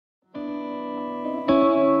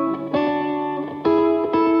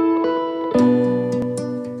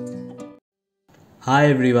Hi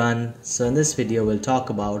everyone, so in this video we'll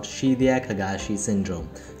talk about Chediak-Higashi syndrome.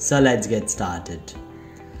 So let's get started.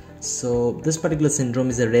 So this particular syndrome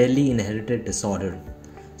is a rarely inherited disorder.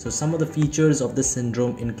 So some of the features of this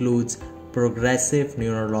syndrome includes progressive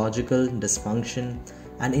neurological dysfunction,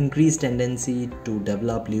 an increased tendency to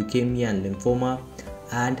develop leukemia and lymphoma,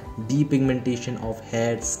 and depigmentation of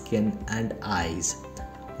hair, skin and eyes.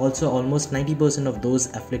 Also, almost 90% of those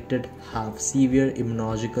afflicted have severe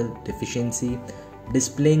immunological deficiency,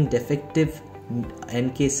 displaying defective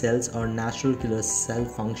NK cells or natural killer cell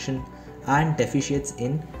function and deficits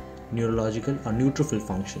in neurological or neutrophil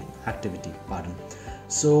function activity.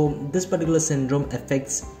 So this particular syndrome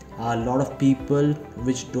affects a lot of people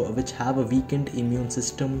which have a weakened immune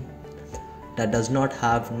system, that does not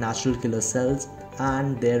have natural killer cells,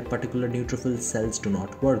 and their particular neutrophil cells do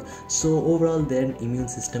not work. So overall their immune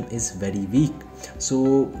system is very weak,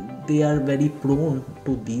 so they are very prone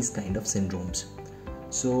to these kind of syndromes.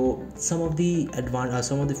 So some of the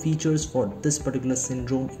features for this particular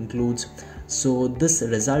syndrome includes, so this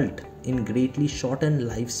result in greatly shortened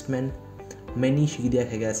lifespan. Many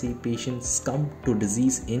Chediak-Higashi patients succumb to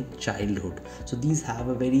disease in childhood, so these have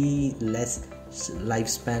a very less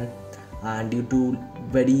lifespan, and due to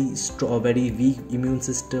very weak immune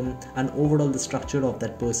system, and overall the structure of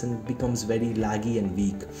that person becomes very laggy and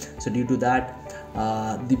weak. So due to that,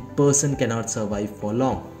 the person cannot survive for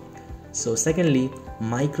long. So secondly,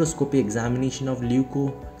 microscopic examination of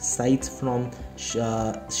leukocytes from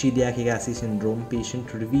Chediak-Higashi syndrome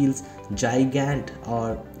patient reveals giant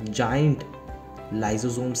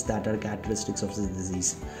lysosomes that are characteristics of this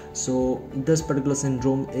disease. So this particular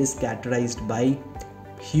syndrome is characterized by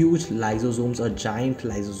huge lysosomes or giant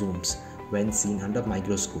lysosomes when seen under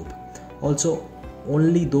microscope. Also,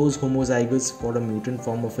 only those homozygous for a mutant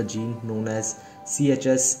form of a gene known as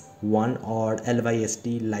CHS1 or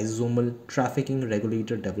LYST, lysosomal trafficking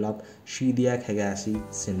regulator, develop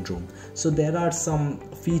Chediak-Higashi syndrome. So there are some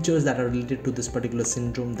features that are related to this particular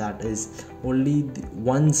syndrome, that is only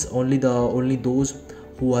those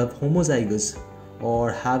who have homozygous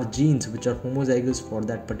or have genes which are homozygous for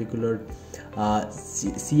that particular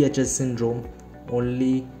CHS syndrome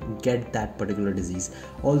only get that particular disease.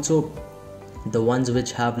 Also, the ones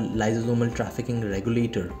which have lysosomal trafficking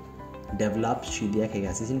regulator develop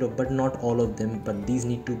Chediak-Higashi syndrome, but not all of them, but these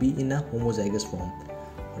need to be in a homozygous form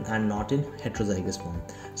and not in heterozygous form.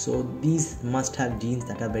 So these must have genes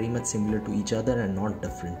that are very much similar to each other and not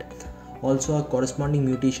different. Also, a corresponding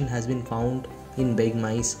mutation has been found in big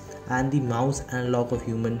mice and the mouse analog of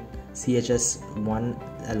human CHS1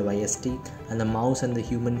 LYST, and the mouse and the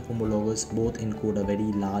human homologous both encode a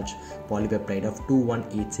very large polypeptide of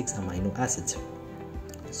 2186 amino acids.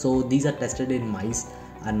 So these are tested in mice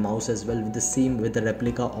and mouse as well, with the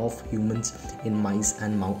replica of humans in mice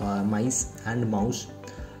and mouse,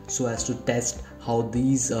 so as to test how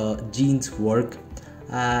these genes work,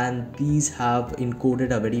 and these have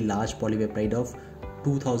encoded a very large polypeptide of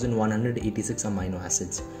 2186 amino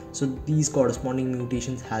acids. So these corresponding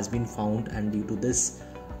mutations has been found, and due to this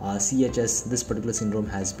CHS, this particular syndrome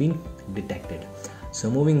has been detected. So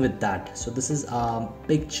moving with that, so this is a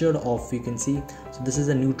picture of, you can see, so this is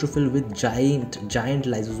a neutrophil with giant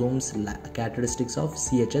lysosomes, characteristics of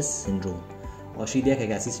CHS syndrome or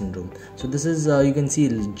Chediak-Higashi syndrome. So this is you can see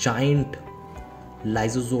giant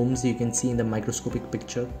lysosomes, you can see in the microscopic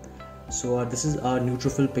picture. So this is a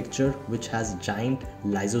neutrophil picture which has giant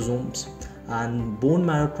lysosomes, and bone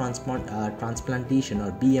marrow transplantation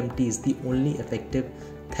or BMT is the only effective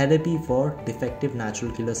therapy for defective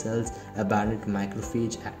natural killer cells, aberrant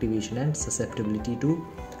macrophage activation and susceptibility to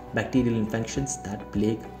bacterial infections that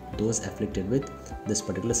plague those afflicted with this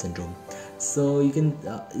particular syndrome. So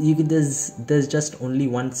there's just only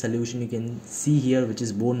one solution you can see here, which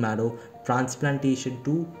is bone marrow transplantation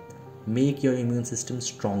to make your immune system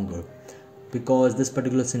stronger, because this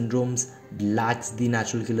particular syndromes lacks the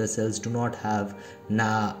natural killer cells, do not have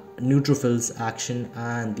neutrophils action,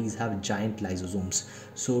 and these have giant lysosomes.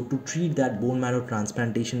 So to treat that, bone marrow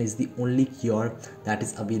transplantation is the only cure that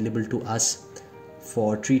is available to us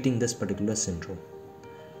for treating this particular syndrome.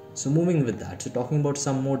 So moving with that, so talking about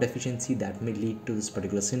some more deficiency that may lead to this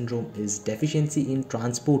particular syndrome is deficiency in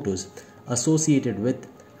transporters associated with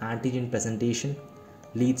antigen presentation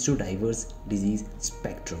leads to diverse disease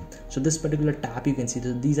spectrum. So this particular tab, you can see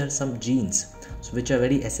that these are some genes which are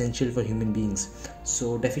very essential for human beings.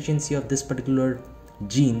 So deficiency of this particular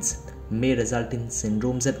genes may result in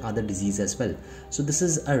syndromes and other disease as well. So this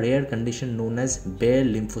is a rare condition known as bare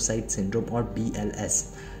lymphocyte syndrome or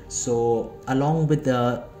BLS. So along with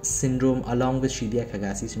the syndrome, along with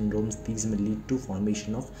Chediak-Higashi syndromes, these may lead to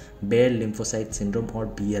formation of bare lymphocyte syndrome or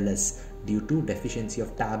BLS due to deficiency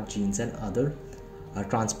of TAP genes and other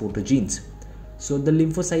transporter genes. So the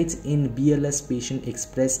lymphocytes in BLS patient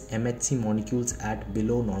express MHC molecules at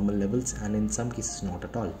below normal levels and in some cases not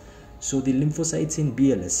at all. So the lymphocytes in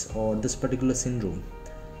BLS or this particular syndrome,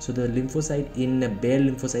 so the lymphocyte in bare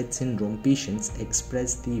lymphocyte syndrome patients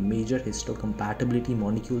express the major histocompatibility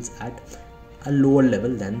molecules at a lower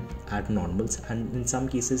level than at normals, and in some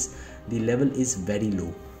cases the level is very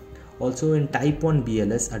low. Also in type 1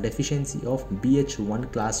 BLS, a deficiency of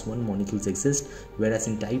BH1 class 1 molecules exists, whereas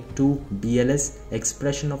in type 2 BLS,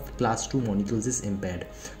 expression of class 2 molecules is impaired.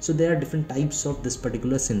 So there are different types of this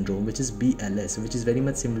particular syndrome, which is BLS, which is very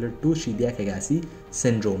much similar to Chediak-Higashi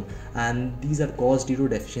syndrome, and these are caused due to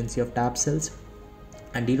deficiency of TAP cells.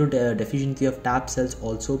 And due to the deficiency of TAP cells,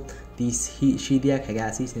 also these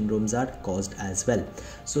Chediak-Higashi syndromes are caused as well.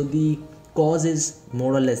 So the cause is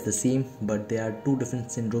more or less the same, but there are two different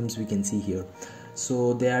syndromes we can see here.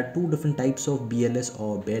 So there are two different types of BLS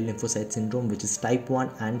or bare lymphocyte syndrome, which is type 1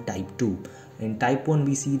 and type 2. In type 1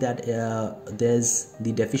 we see that there's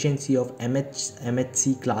the deficiency of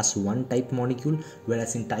MHC class 1 type molecule,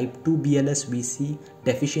 whereas in type 2 BLS we see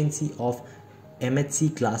deficiency of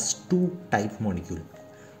MHC class 2 type molecule.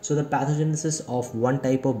 So the pathogenesis of one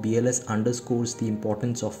type of BLS underscores the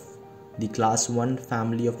importance of the class 1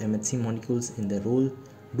 family of MHC molecules in their dual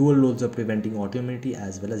roles of preventing autoimmunity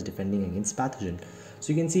as well as defending against pathogen.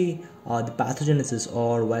 So you can see the pathogenesis,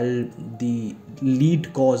 or while the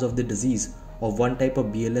lead cause of the disease of one type of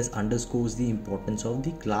BLS underscores the importance of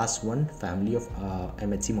the class 1 family of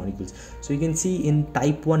MHC molecules. So you can see in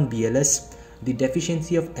type 1 BLS, the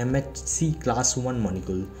deficiency of MHC class 1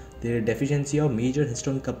 molecule, the deficiency of major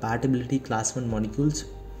histone compatibility class 1 molecules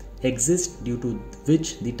exist, due to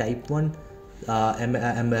which the type 1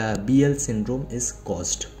 BL syndrome is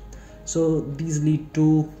caused. So these lead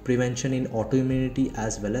to prevention in autoimmunity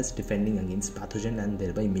as well as defending against pathogen, and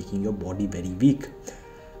thereby making your body very weak.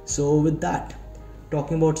 So with that,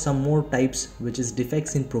 talking about some more types, which is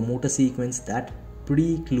defects in promoter sequence that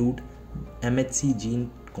preclude MHC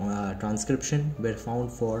gene transcription, were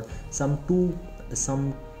found for some two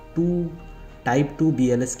type 2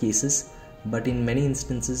 BLS cases, but in many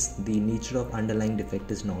instances the nature of underlying defect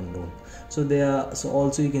is not known. So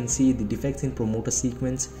also you can see the defects in promoter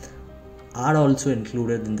sequence are also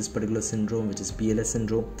included in this particular syndrome, which is BLS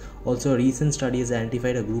syndrome. Also, a recent study has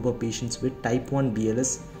identified a group of patients with type 1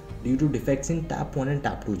 BLS due to defects in TAP1 and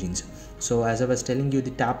TAP2 genes. So as I was telling you,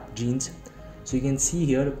 the TAP genes, so you can see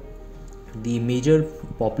here the major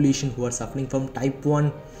population who are suffering from type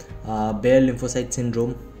 1 bare lymphocyte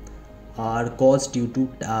syndrome are caused due to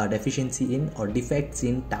deficiency in or defects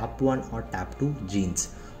in TAP1 or TAP2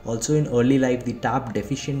 genes. Also in early life, the TAP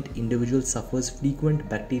deficient individual suffers frequent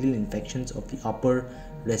bacterial infections of the upper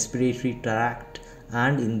respiratory tract,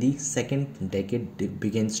 and in the second decade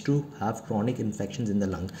begins to have chronic infections in the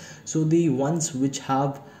lung. So the ones which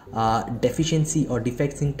have deficiency or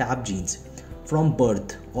defects in TAP genes from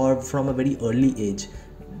birth or from a very early age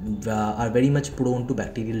are very much prone to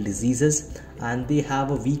bacterial diseases, and they have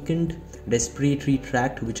a weakened respiratory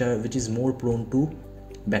tract which is more prone to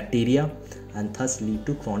bacteria, and thus lead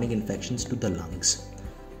to chronic infections to the lungs.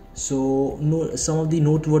 So some of the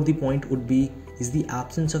noteworthy point would be is the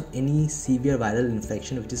absence of any severe viral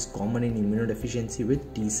infection, which is common in immunodeficiency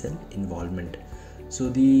with T cell involvement. So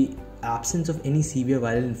the absence of any severe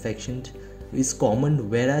viral infection is common,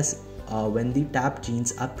 whereas when the TAP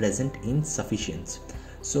genes are present in sufficiency.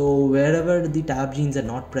 So wherever the TAP genes are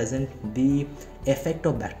not present, the effect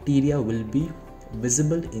of bacteria will be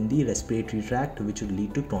visible in the respiratory tract, which will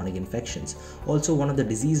lead to chronic infections. Also, one of the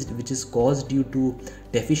diseases which is caused due to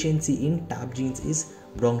deficiency in TAP genes is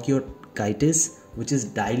bronchiolitis, which is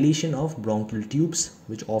dilation of bronchial tubes,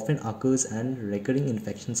 which often occurs, and recurring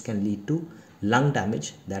infections can lead to lung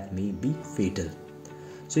damage that may be fatal.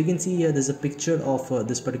 So you can see here there's a picture of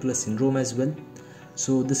this particular syndrome as well.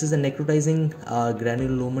 So this is a necrotizing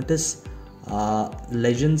granulomatous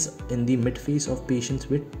lesions in the midface of patients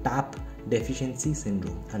with TAP deficiency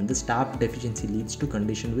syndrome, and this TAP deficiency leads to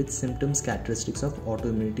condition with symptoms characteristics of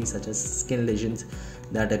autoimmunity, such as skin lesions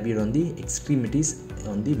that appear on the extremities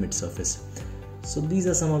on the midsurface. So these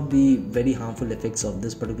are some of the very harmful effects of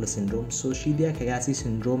this particular syndrome. So Chediak-Higashi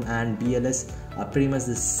syndrome and BLS are pretty much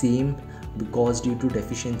the same, because due to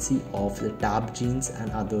deficiency of the TAP genes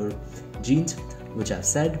and other genes which I've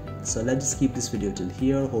said. So let's just keep this video till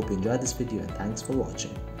here. Hope you enjoyed this video, and thanks for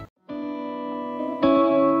watching.